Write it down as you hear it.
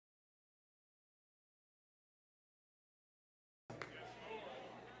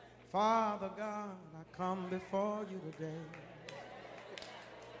Father God, I come before you today,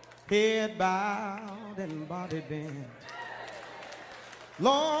 head bowed and body bent.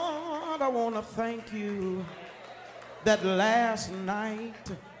 Lord, I want to thank you that last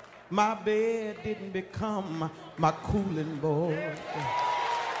night my bed didn't become my cooling board.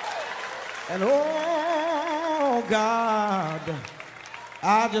 And oh God,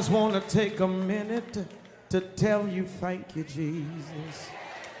 I just want to take a minute to tell you thank you, Jesus.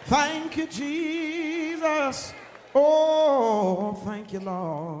 Thank you, Jesus. Oh, thank you,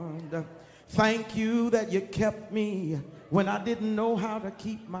 Lord. Thank you that you kept me when I didn't know how to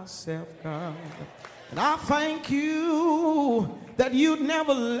keep myself, God. And I thank you that you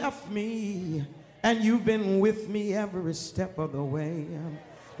never left me and you've been with me every step of the way.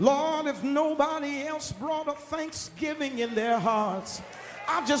 Lord, if nobody else brought a thanksgiving in their hearts,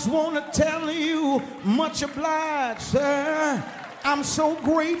 I just want to tell you, much obliged, sir. I'm so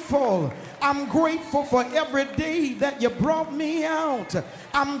grateful. I'm grateful for every day that you brought me out.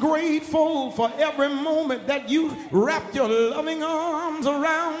 I'm grateful for every moment that you wrapped your loving arms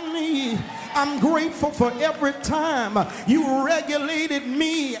around me. I'm grateful for every time you regulated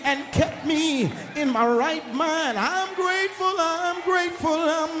me and kept me in my right mind. I'm grateful, I'm grateful,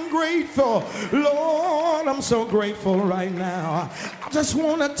 I'm grateful. Lord, I'm so grateful right now. I just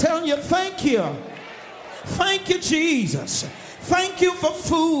want to tell you thank you. Thank you, Jesus. Thank you for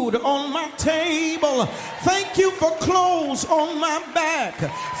food on my table. Thank you for clothes on my back.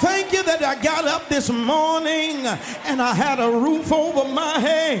 Thank you that I got up this morning and I had a roof over my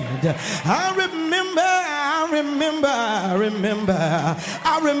head. I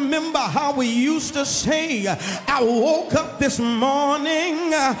remember how we used to say, I woke up this morning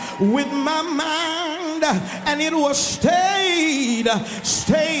with my mind and it was stayed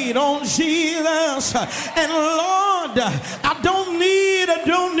on Jesus. And Lord, I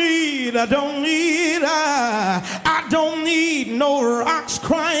don't need no rocks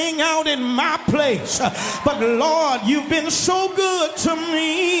crying out in my place. But Lord, you've been so good to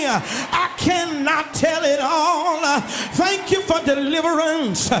me. I cannot tell it all. Thank you for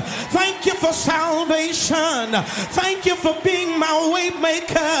deliverance. Thank you for salvation. Thank you for being my way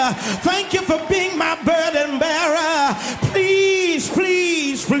maker. Thank you for being my burden bearer. Please,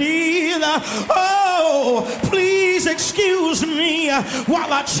 please, please. Oh, please excuse me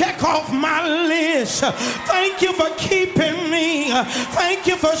while I check off my list. Thank you for keeping me. Thank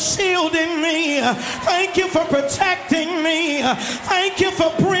you for shielding me. Thank you for protecting me. Thank you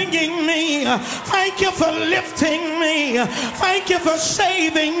for bringing me. Thank you for lifting me. Thank you for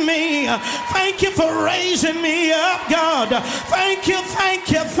saving me. Thank you for raising me up, God. Thank you,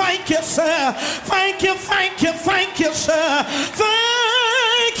 sir. Thank you, sir.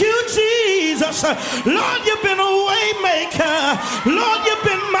 Thank you, Jesus. Lord, you've been a way maker. Lord, you've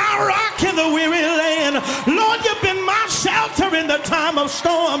been my rock in the weary land. Lord, you've been my shelter in the time of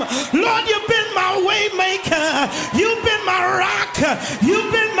storm. Lord, you've been my way maker. You've been my rock.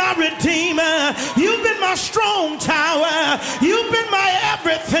 You've been my redeemer. You've been my strong tower. You've been my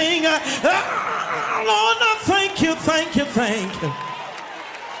everything. Lord, I thank you.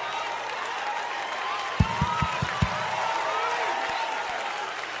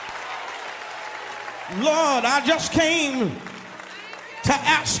 Lord, I just came to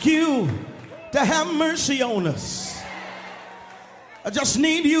ask you to have mercy on us. I just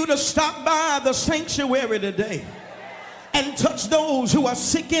need you to stop by the sanctuary today and touch those who are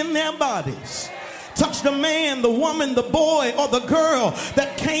sick in their bodies. Touch the man, the woman, the boy, or the girl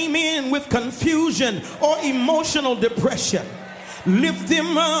that came in with confusion or emotional depression. Lift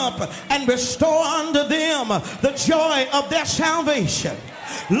them up and restore unto them the joy of their salvation.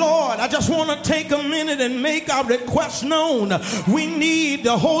 Lord, I just want to take a minute and make our request known. We need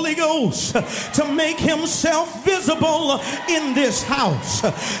the Holy Ghost to make himself visible in this house.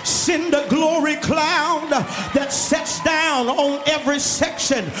 Send a glory cloud that sets down on every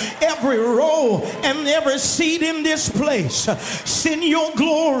section, every row, and every seat in this place. Send your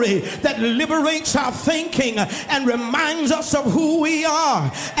glory that liberates our thinking and reminds us of who we are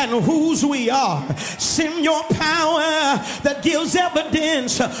and whose we are. Send your power that gives evidence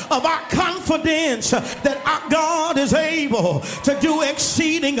of our confidence that our God is able to do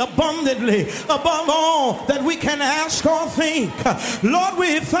exceeding abundantly above all that we can ask or think. Lord,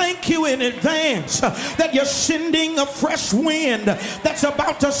 we thank you in advance that you're sending a fresh wind that's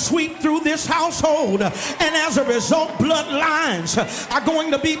about to sweep through this household, and as a result, bloodlines are going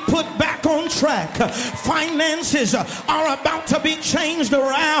to be put back on track. Finances are about to be changed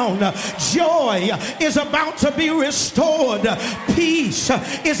around. Joy is about to be restored. Peace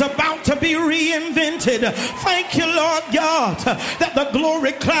is about to be reinvented. Thank you, Lord God, that the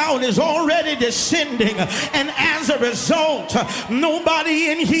glory cloud is already descending. And as a result, nobody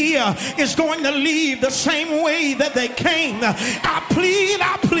in here is going to leave the same way that they came. I plead,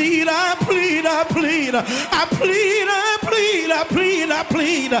 I plead, I plead, I plead, I plead, I plead, I plead, I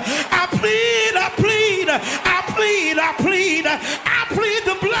plead, I plead, I plead, I plead, I plead, I plead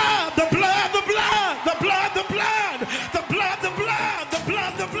the blood, the blood, the blood, the blood, the blood, the blood, the blood, the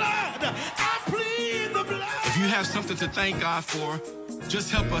blood, the blood. I plead the blood. If you have something to thank God for,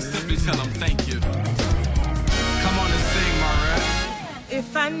 just help us simply tell him thank you. Come on and sing, Maureen.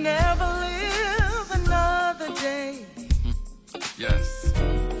 If I never live another day, yes.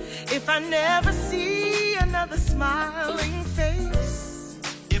 If I never see another smiling face,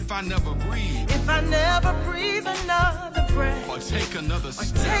 if I never breathe, if I never breathe another breath, or take another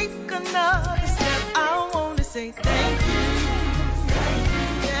step, I want to say thank you.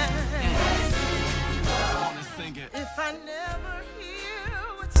 Yes. I want to sing it. If I never hear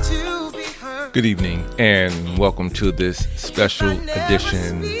what's to be heard. Good evening and welcome to this special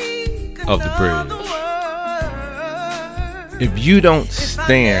edition of The Bridge. If you don't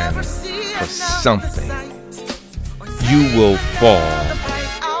stand for something, you will fall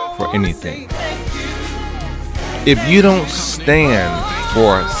for anything. If you don't stand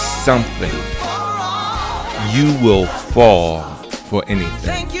for something, you will fall for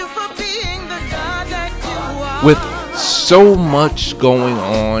anything. With so much going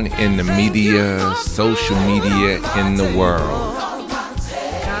on in the media, social media, in the world,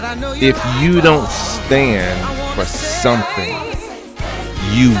 if you don't stand for something,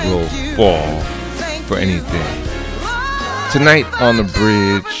 you will fall for anything. Tonight on The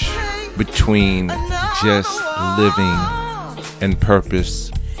Bridge, between just living and purpose,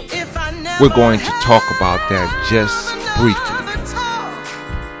 we're going to talk about that just briefly,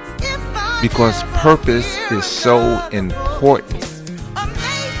 because purpose is so important.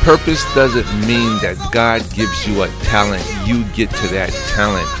 Purpose doesn't mean that God gives you a talent, you get to that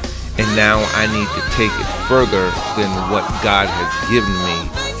talent, and now I need to take it further than what God has given me,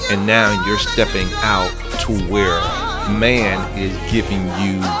 and now you're stepping out to where man is giving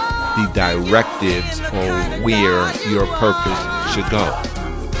you the directives or where your purpose should go.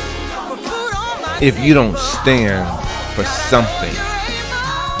 If you don't stand for something,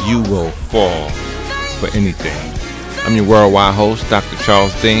 you will fall for anything. I'm your worldwide host, Dr.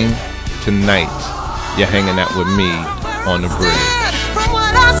 Charles Dean. Tonight, you're hanging out with me on The Bridge.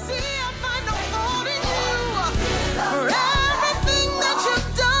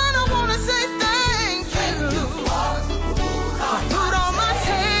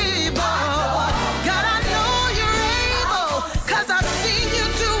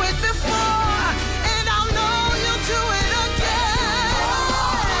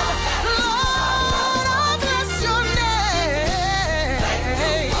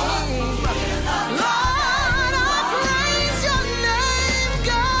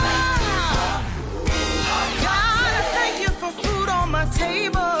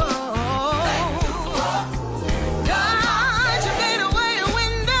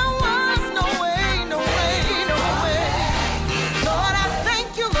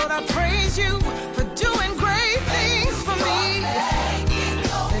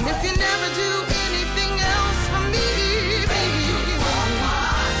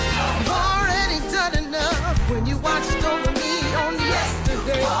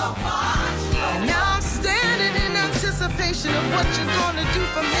 Of what you're gonna do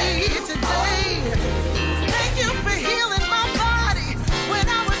for me today. Thank you for healing my body when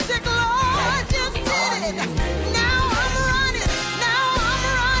I was sick, Lord, you did it. Now I'm running, now I'm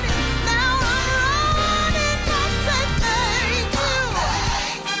running, now I'm running. I say thank you.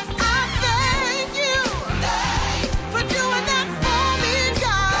 I thank you for doing that for me,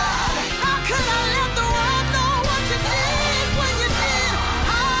 God. How could I let the world know what you did when you did?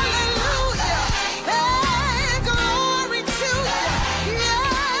 Hallelujah. Hey, glory to you.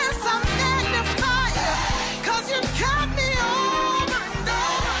 Yes, I'm magnified you, 'cause you got me over and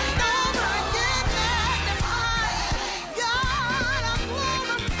over and over again. Magnified. God, I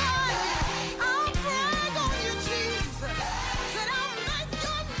glorify you. I'll brag on you, Jesus. Said I'll make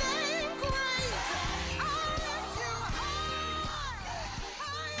your name great. I'll lift you high.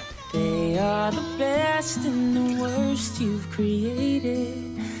 They are the best and the worst you've created,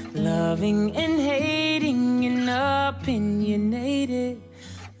 loving and hating and opinionated,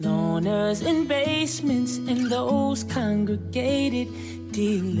 loners in basements and those congregated.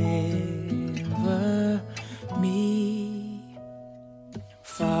 Deliver me.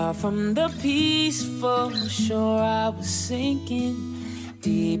 Far from the peaceful shore I was sinking,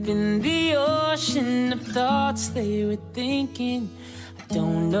 deep in the ocean of thoughts they were thinking. I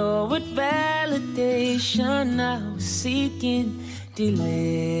don't know what validation I was seeking.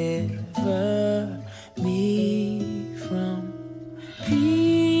 Deliver me from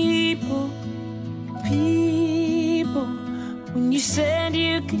people. When you said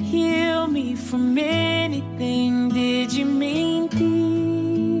you could heal me from anything, did you mean people?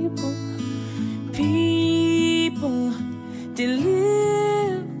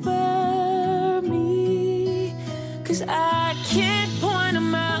 Deliver me, 'cause I can't point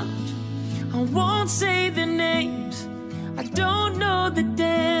them out. I won't say the names. I don't know the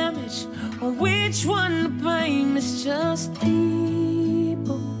damage or which one to blame. It's just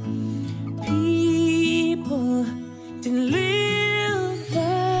people, deliver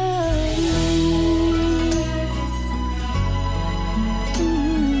me.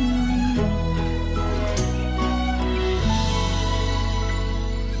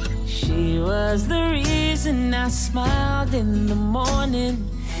 She was the reason I smiled in the morning.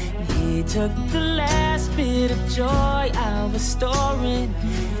 He took the last bit of joy I was storing.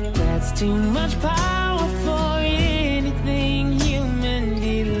 That's too much power for anything human.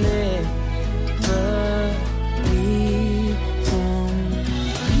 Deliver me from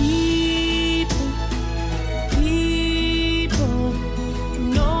people.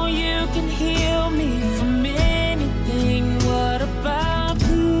 Know you can heal me from anything. What about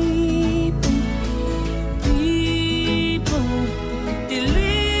people?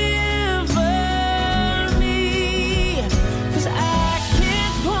 Deliver me, 'cause I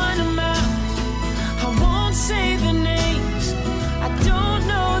can't point them out. I won't say the names. I don't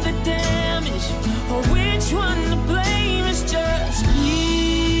know the damage or which one to blame. It's just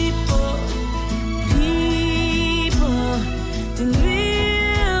people,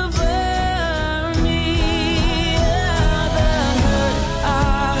 deliver me. The hurt I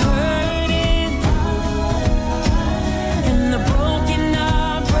hurt in, and the broken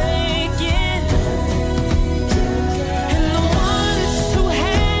are breaking, and the ones who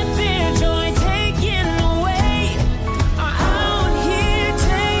had their joy taken away are out here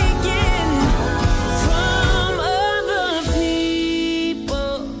taking from other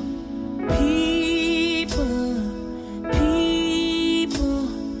people.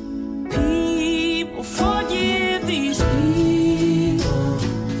 Forgive these people.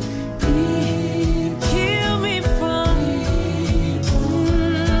 Heal me from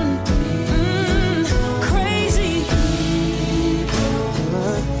crazy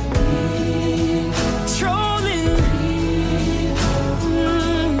trolling,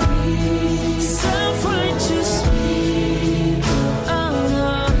 self-righteous,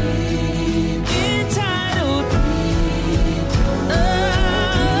 entitled,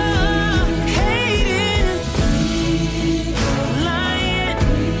 hating, lying,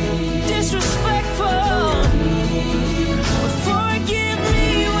 disrespectful. Forgive me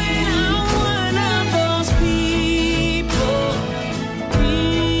when I'm one of those people.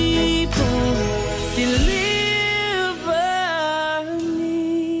 Deliver me.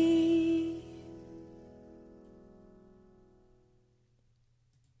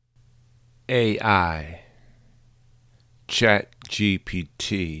 AI,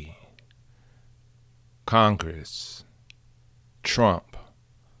 ChatGPT, Congress, Trump,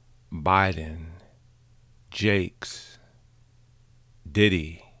 Biden, Jakes,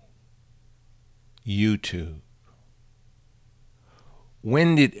 Diddy, YouTube.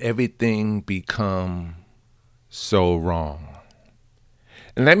 When did everything become so wrong?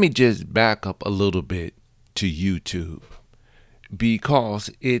 And let me just back up a little bit to YouTube, because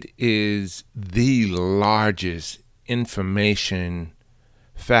it is the largest information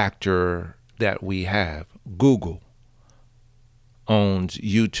factor that we have. Google owns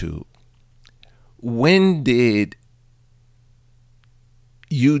YouTube. When did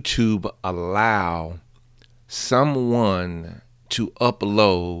YouTube allow someone to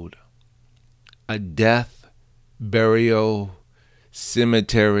upload a death, burial,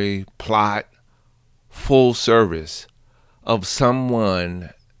 cemetery plot, full service of someone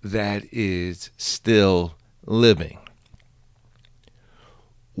that is still living?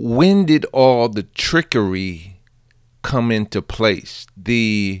 When did all the trickery come into place?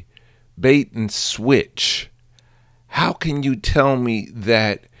 The bait and switch. How can you tell me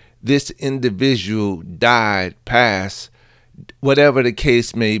that this individual died, passed, whatever the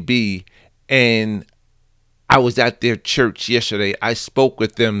case may be, and I was at their church yesterday. I spoke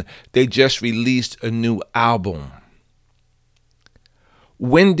with them. They just released a new album.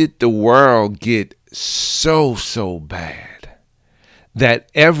 When did the world get so bad that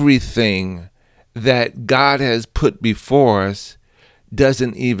everything that God has put before us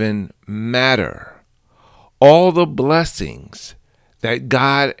doesn't even matter. All the blessings that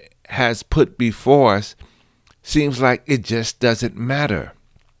God has put before us seems like it just doesn't matter.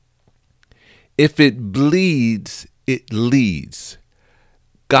 If it bleeds, it leads.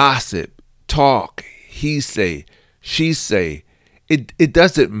 Gossip, talk, he say, she say. It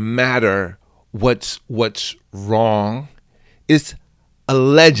doesn't matter what's wrong. It's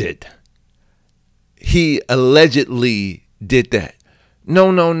alleged. He allegedly did that.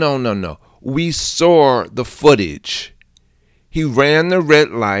 No. We saw the footage. He ran the red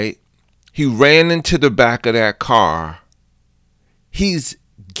light. He ran into the back of that car. He's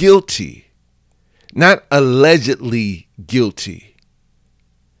guilty, not allegedly guilty.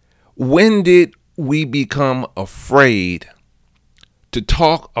 When did we become afraid to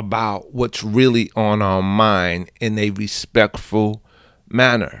talk about what's really on our mind in a respectful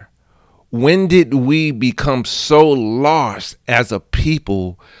manner? When did we become so lost as a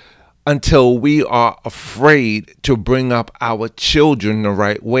people until we are afraid to bring up our children the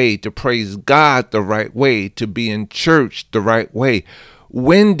right way, to praise God the right way, to be in church the right way?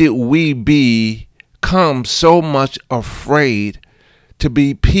 When did we become so much afraid to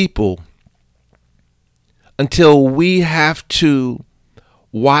be people until we have to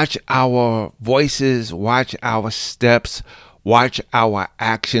watch our voices, watch our steps, watch our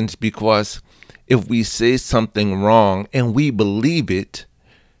actions? Because if we say something wrong and we believe it,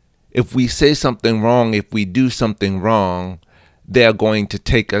 if we say something wrong, if we do something wrong, they're going to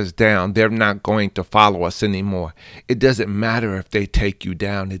take us down. They're not going to follow us anymore. It doesn't matter if they take you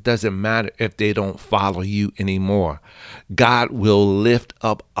down. It doesn't matter if they don't follow you anymore. God will lift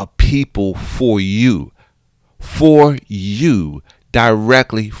up a people for you,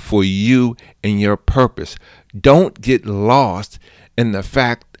 directly for you and your purpose. Don't get lost in the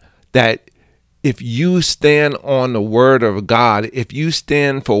fact that if you stand on the word of God, if you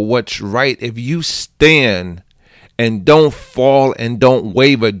stand for what's right, if you stand and don't fall and don't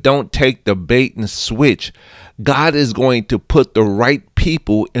waver, don't take the bait and switch, God is going to put the right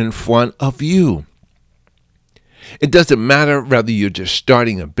people in front of you. It doesn't matter whether you're just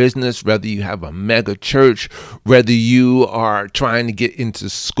starting a business, whether you have a mega church, whether you are trying to get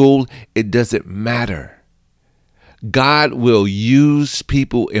into school. It doesn't matter. God will use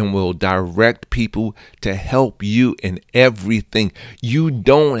people and will direct people to help you in everything. You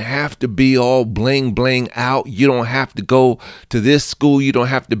don't have to be all bling out. You don't have to go to this school. You don't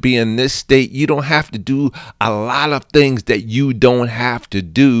have to be in this state. You don't have to do a lot of things that you don't have to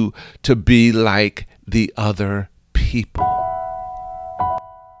do to be like the other people.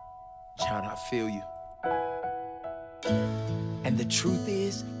 John, I feel you. And the truth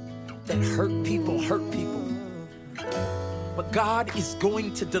is that hurt people. But God is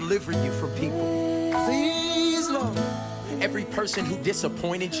going to deliver you from people. Please, Lord. Every person who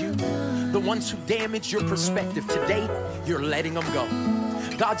disappointed you, the ones who damaged your perspective, today you're letting them go.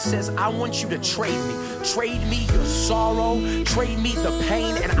 God says, I want you to trade me. Trade me your sorrow, trade me the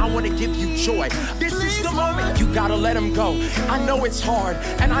pain, and I want to give you joy. This is the moment. You gotta let him go. I know it's hard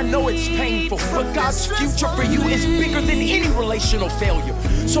and I know it's painful, but God's future for you is bigger than any relational failure.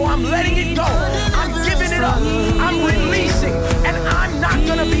 So I'm letting it go. I'm giving it up. I'm releasing, and I'm not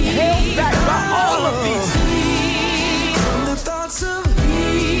gonna be held back by all of these. From the thoughts of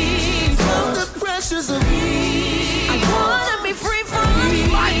me, from the pressures of me, I wanna be free from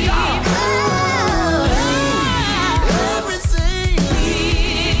my God. Everything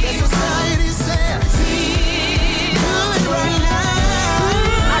that society says, do it right now.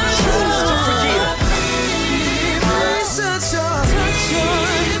 I choose to forgive. Touch your,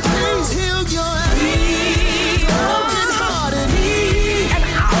 please heal your broken hearted, and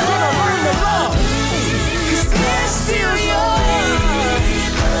I'm gonna learn to love, 'cause they're still yours.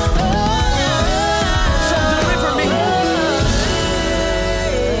 So deliver me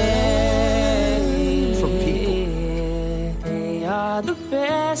from people. They are the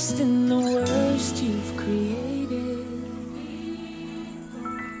best and the worst you've created.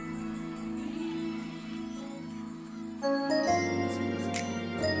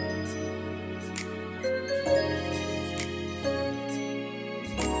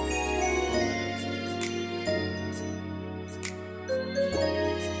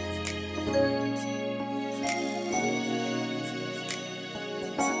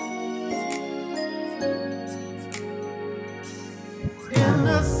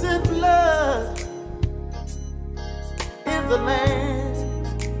 Innocent blood in the land.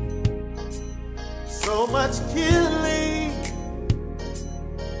 So much killing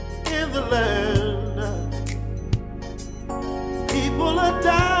in the land. People are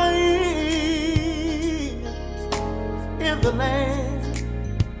dying in the land.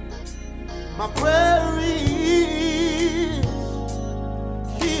 My prayer is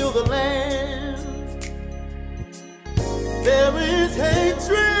heal the land. There is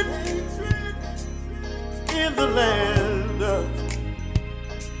hatred in the land.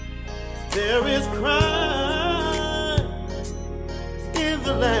 There is crime in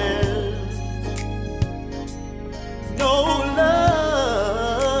the land. No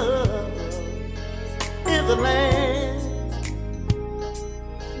love in the land.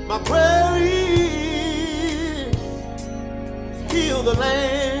 My prayer is heal the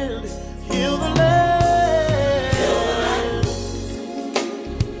land, heal the land,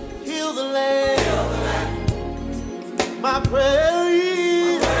 heal the land. My prayer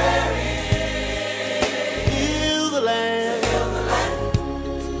is heal the land.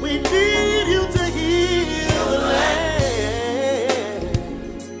 We need you to heal the land.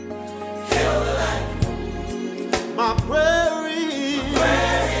 My prayer is,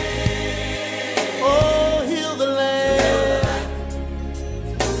 oh, heal the land.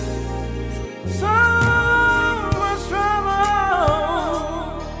 So much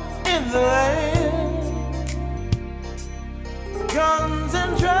trouble in the land. Guns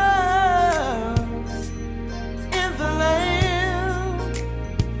and drugs in the land.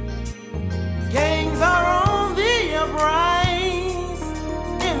 Gangs are on the uprise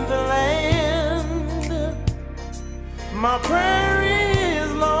in the land. My prayer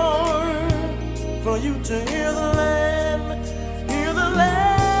is, Lord, for you to hear the land, hear the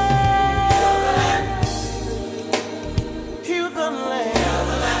land, hear the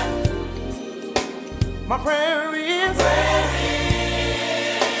land. My prayer is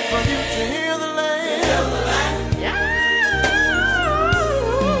for you to hear the land, yeah.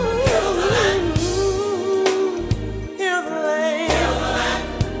 Hear the land,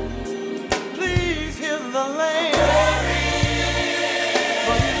 please hear the land.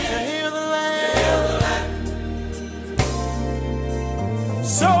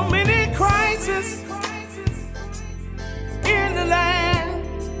 So many crises in the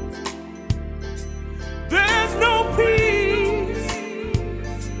land. There's no peace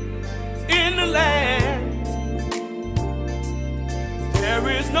in the land. There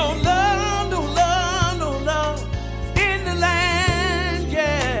is no love, no love, no love in the land,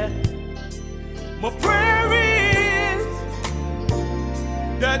 yeah. My prayer is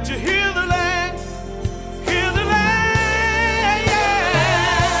that you hear the land, hear the land.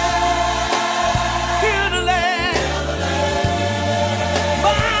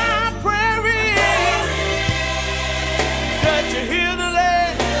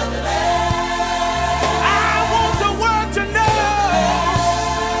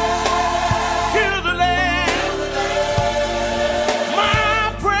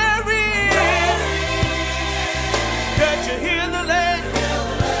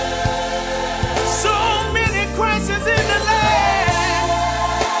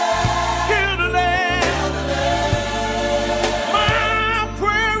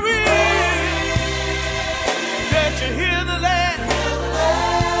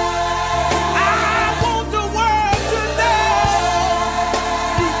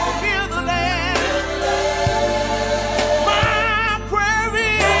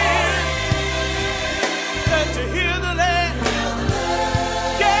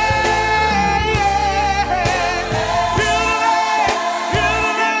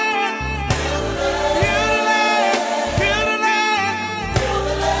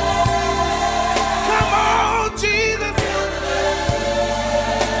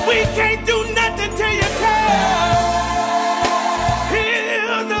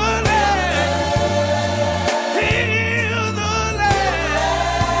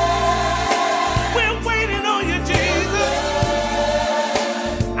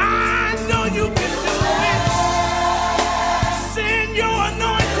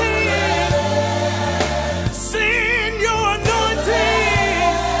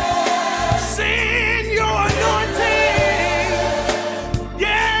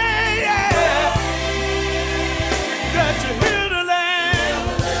 Yeah, yeah.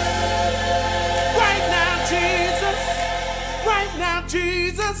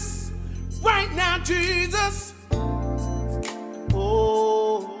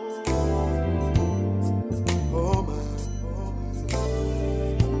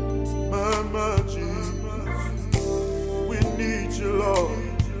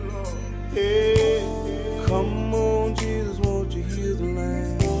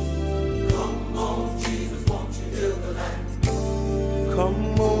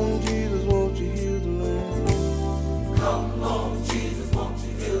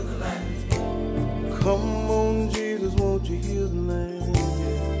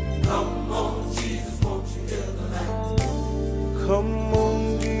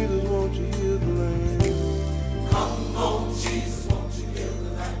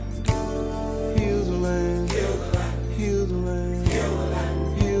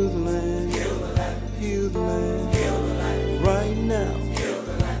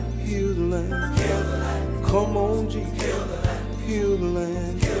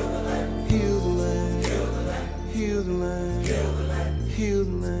 Heal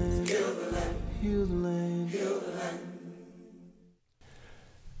the land. Heal the land. Heal the land. Heal the land.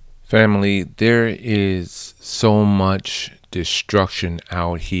 Family, there is so much destruction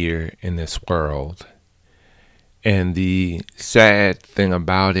out here in this world. And the sad thing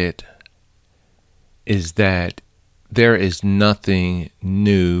about it is that there is nothing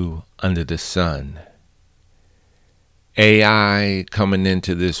new under the sun. AI coming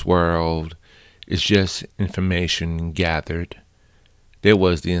into this world is just information gathered. There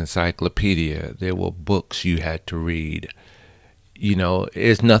was the encyclopedia. There were books you had to read. You know,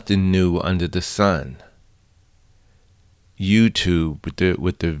 there's nothing new under the sun. YouTube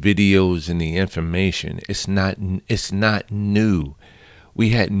with the videos and the information, it's not new. We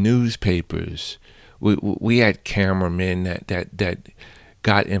had newspapers. We had cameramen that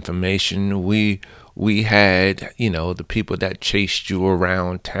got information. We had, you know, the people that chased you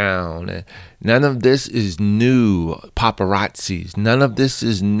around town. And none of this is new. Paparazzis. None of this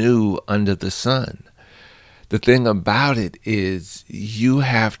is new under the sun. The thing about it is you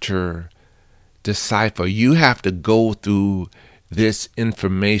have to decipher. You have to go through this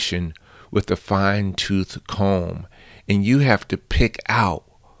information with a fine-tooth comb. And you have to pick out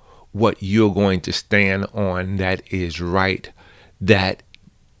what you're going to stand on that is right, that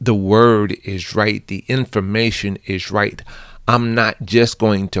the word is right, the information is right. I'm not just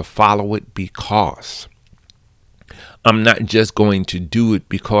going to follow it because. I'm not just going to do it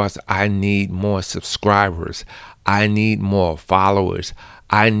because I need more subscribers. I need more followers.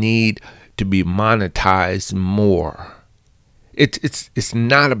 I need to be monetized more. It's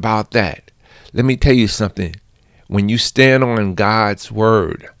not about that. Let me tell you something. When you stand on God's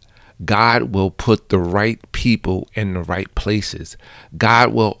word, God will put the right people in the right places.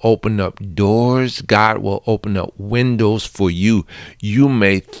 God will open up doors. God will open up windows for you. You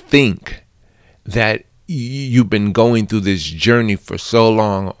may think that you've been going through this journey for so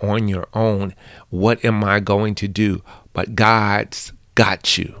long on your own. What am I going to do? But God's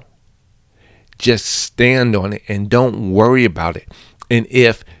got you. Just stand on it and don't worry about it. And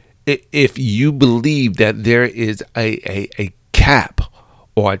if you believe that there is a cap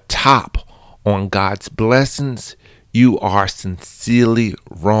or a top on God's blessings, you are sincerely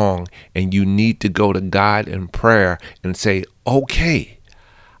wrong. And you need to go to God in prayer and say, okay,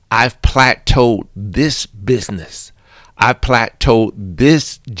 I've plateaued this business. I've plateaued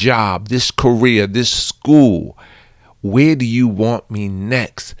this job, this career, this school. Where do you want me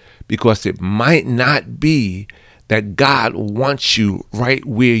next? Because it might not be that God wants you right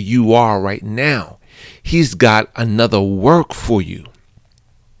where you are right now. He's got another work for you.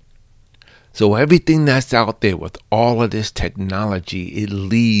 So everything that's out there with all of this technology, it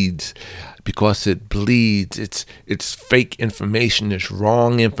leads because it bleeds. It's fake information. It's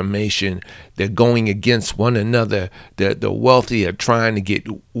wrong information. They're going against one another. The wealthy are trying to get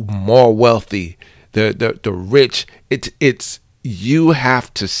more wealthy. The rich. It's you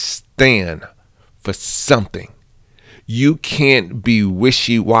have to stand for something. You can't be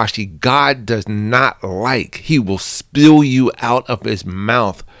wishy-washy. God does not like. He will spill you out of his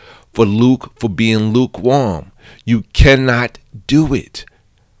mouth for being lukewarm. You cannot do it.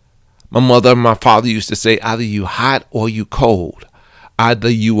 My mother and my father used to say, either you hot or you cold. Either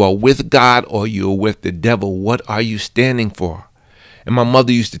you are with God or you are with the devil. What are you standing for? And my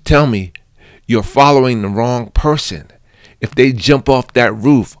mother used to tell me, you're following the wrong person. If they jump off that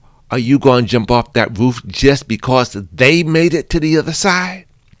roof, are you going to jump off that roof just because they made it to the other side?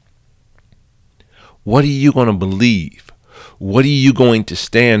 What are you going to believe? What are you going to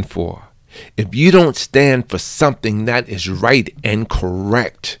stand for? If you don't stand for something that is right and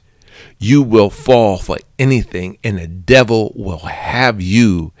correct, you will fall for anything, and the devil will have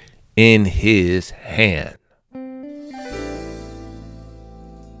you in his hand.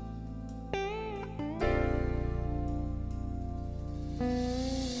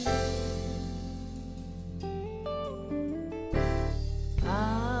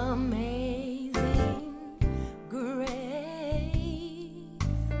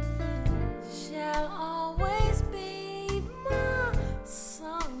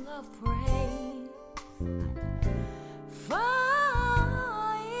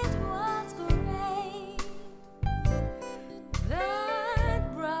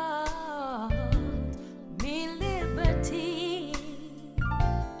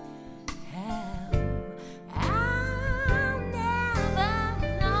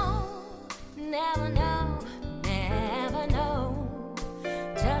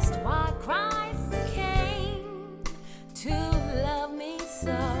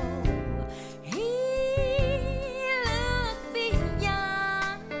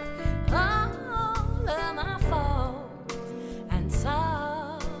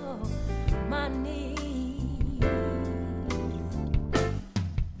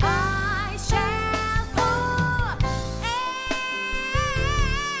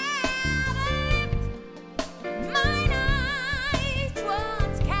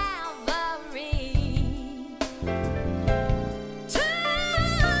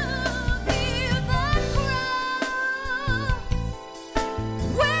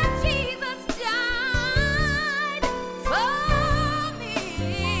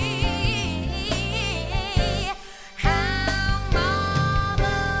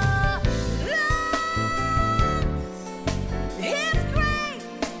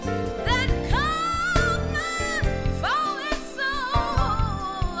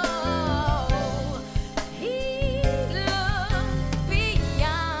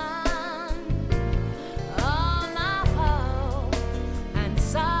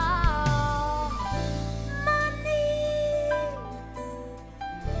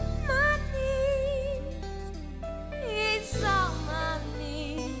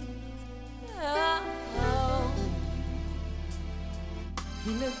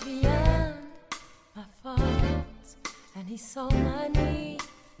 saw my need.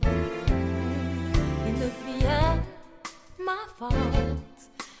 He looked beyond my faults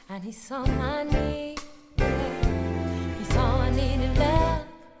and he saw my need. He saw I needed love.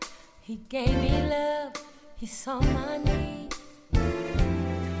 He gave me love. He saw my need.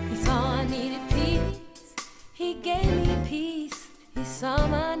 He saw I needed peace. He gave me peace. He saw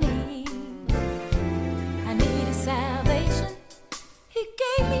my need. I needed salvation. He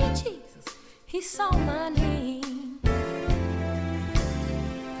gave me Jesus. He saw my need.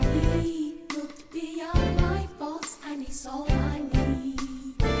 He looked beyond my faults and he saw my need.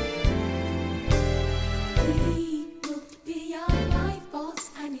 He looked beyond my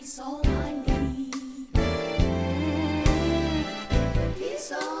faults and he saw my need. He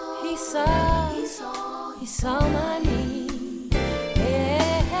saw my need.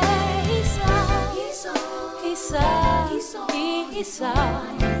 Yeah, he saw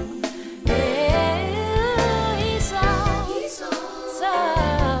my need. Yeah, he saw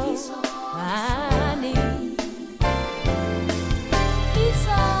my need.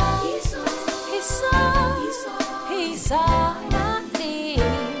 He saw my need.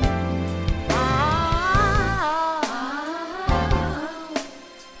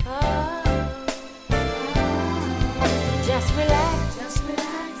 Just relax,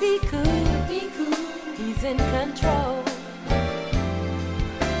 be cool, he's in control.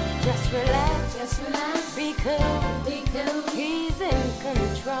 Just relax, be cool, he's in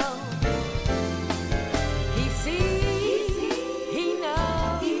control. He sees, he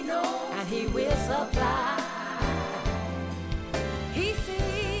knows, and he will supply. He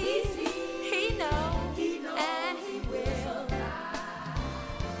sees, he knows, and he will.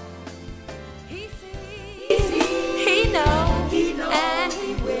 He sees, he knows, and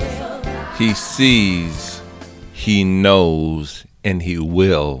he will. He sees, he knows, and he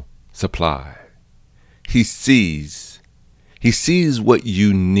will supply. He sees what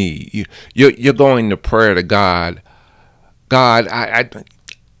you need. You're going to prayer to God. God, I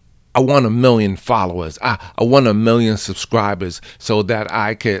want 1 million followers. I want 1 million subscribers so that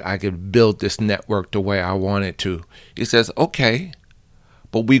I could build this network the way I want it to. He says, okay,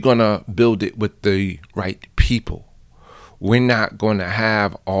 but we're gonna build it with the right people. We're not going to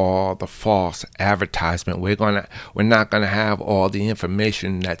have all the false advertisement. We're not going to have all the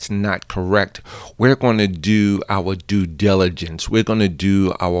information that's not correct. We're going to do our due diligence. We're going to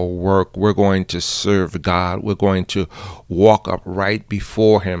do our work. We're going to serve God. We're going to walk upright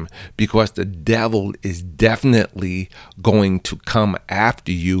before him, because the devil is definitely going to come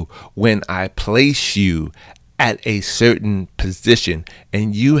after you when I place you at a certain position,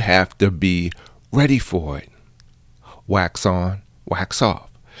 and you have to be ready for it. Wax on, wax off.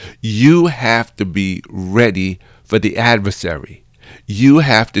 You have to be ready for the adversary. You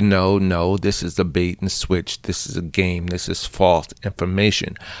have to know, no, this is a bait and switch. This is a game. This is false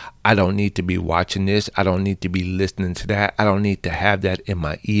information. I don't need to be watching this. I don't need to be listening to that. I don't need to have that in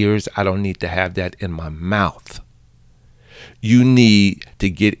my ears. I don't need to have that in my mouth. You need to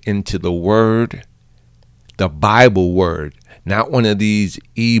get into the Word, the Bible Word. Not one of these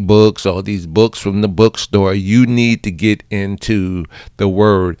ebooks or these books from the bookstore. You need to get into the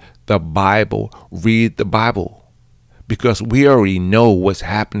Word, the Bible. Read the Bible, because we already know what's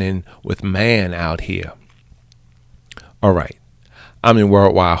happening with man out here. All right. I'm your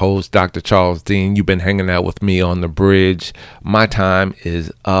worldwide host, Dr. Charles Dean. You've been hanging out with me on the bridge. My time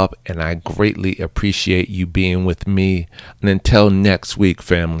is up, and I greatly appreciate you being with me. And until next week,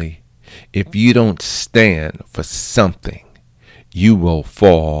 family, if you don't stand for something, you will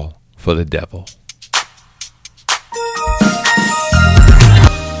fall for the devil.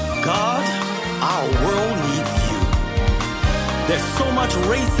 God, our world needs you. There's so much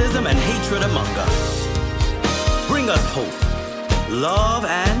racism and hatred among us. Bring us hope, love,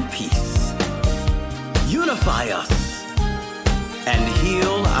 and peace. Unify us and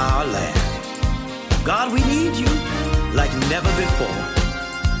heal our land. God, we need you like never before.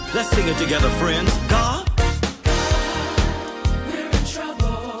 Let's sing it together, friends. God,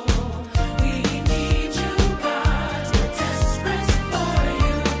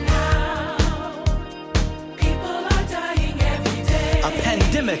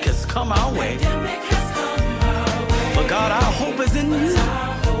 pandemic has come our way. But God, our hope is in you. God,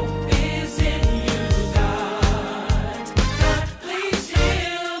 please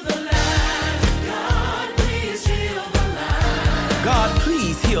heal the land. God, please heal the land. God,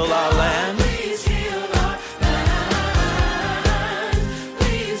 please heal our land.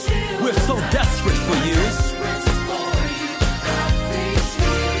 We're so desperate for you.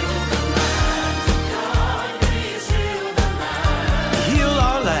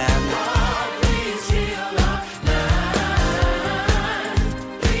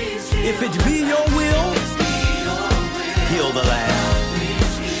 If it be your will, heal the land.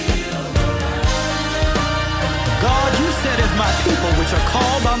 God, you said if my people which are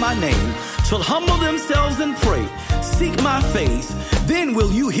called by my name shall humble themselves and pray, seek my face, then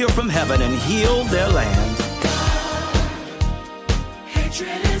will you hear from heaven and heal their land.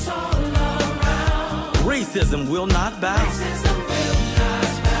 Hatred is all around. Racism will not bow. Racism will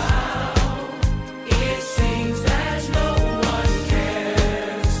not bow. It seems that no one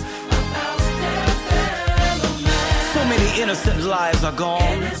cares about their fellow man. So many innocent lives are gone.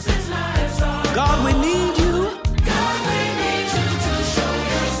 Innocent lives are God, we need you. God, we need you to show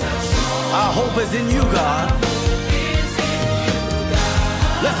yourself strong. Our hope is in you, God.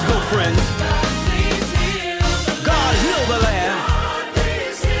 Let's go, friends. God, heal the land.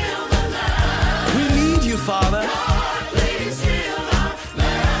 We need you, Father.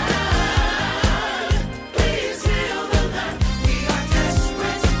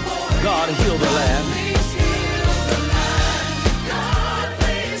 God, heal the land.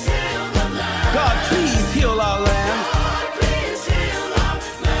 God, please heal our land.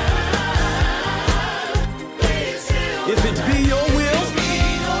 If it be your will,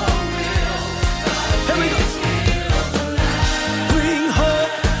 here we go. Bring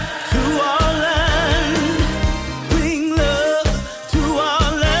hope to our land. Bring love to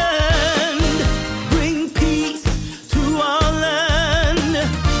our land. Bring peace to our land.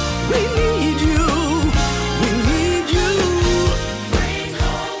 We need you. We need you. Bring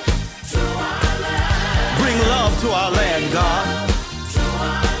hope to our land. Bring love to our land, God. To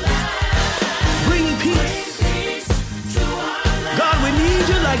our land. Bring peace. To our land. God, we need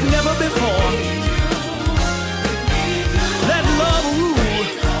you like never before. Let love rule.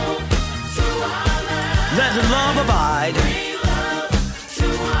 To our land. Let love abide. To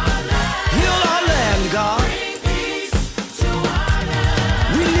our land. Heal our land, God. To our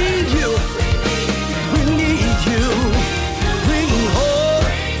land. We need you. We need you. Bring hope.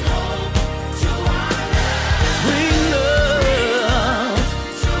 To our land. Bring love.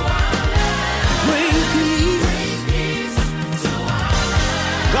 To our land. Bring peace. To our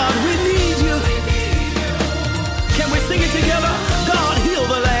land. God, we need you. Can we sing it together? God, heal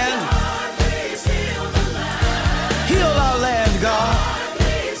the land. Please heal the land. Heal our land, God.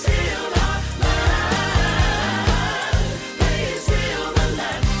 Please heal our land. Please heal the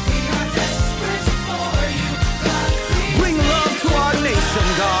land. We are desperate for you. God, Bring love to our nation,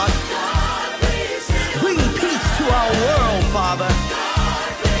 God. please heal. Bring peace to our world, Father.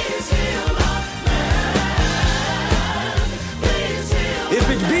 Please heal our land. Please heal. If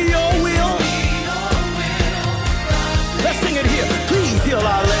it be your will, let's sing it here. Please heal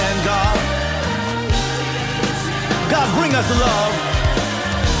our land, God. God, bring us love.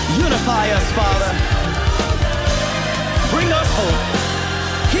 Unify us, Father. Bring us hope.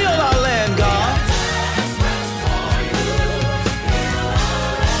 Heal our land, God.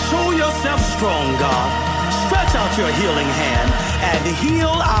 Show yourself strong, God. Stretch out your healing hand and heal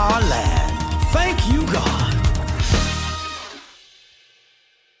our land. Thank you, God.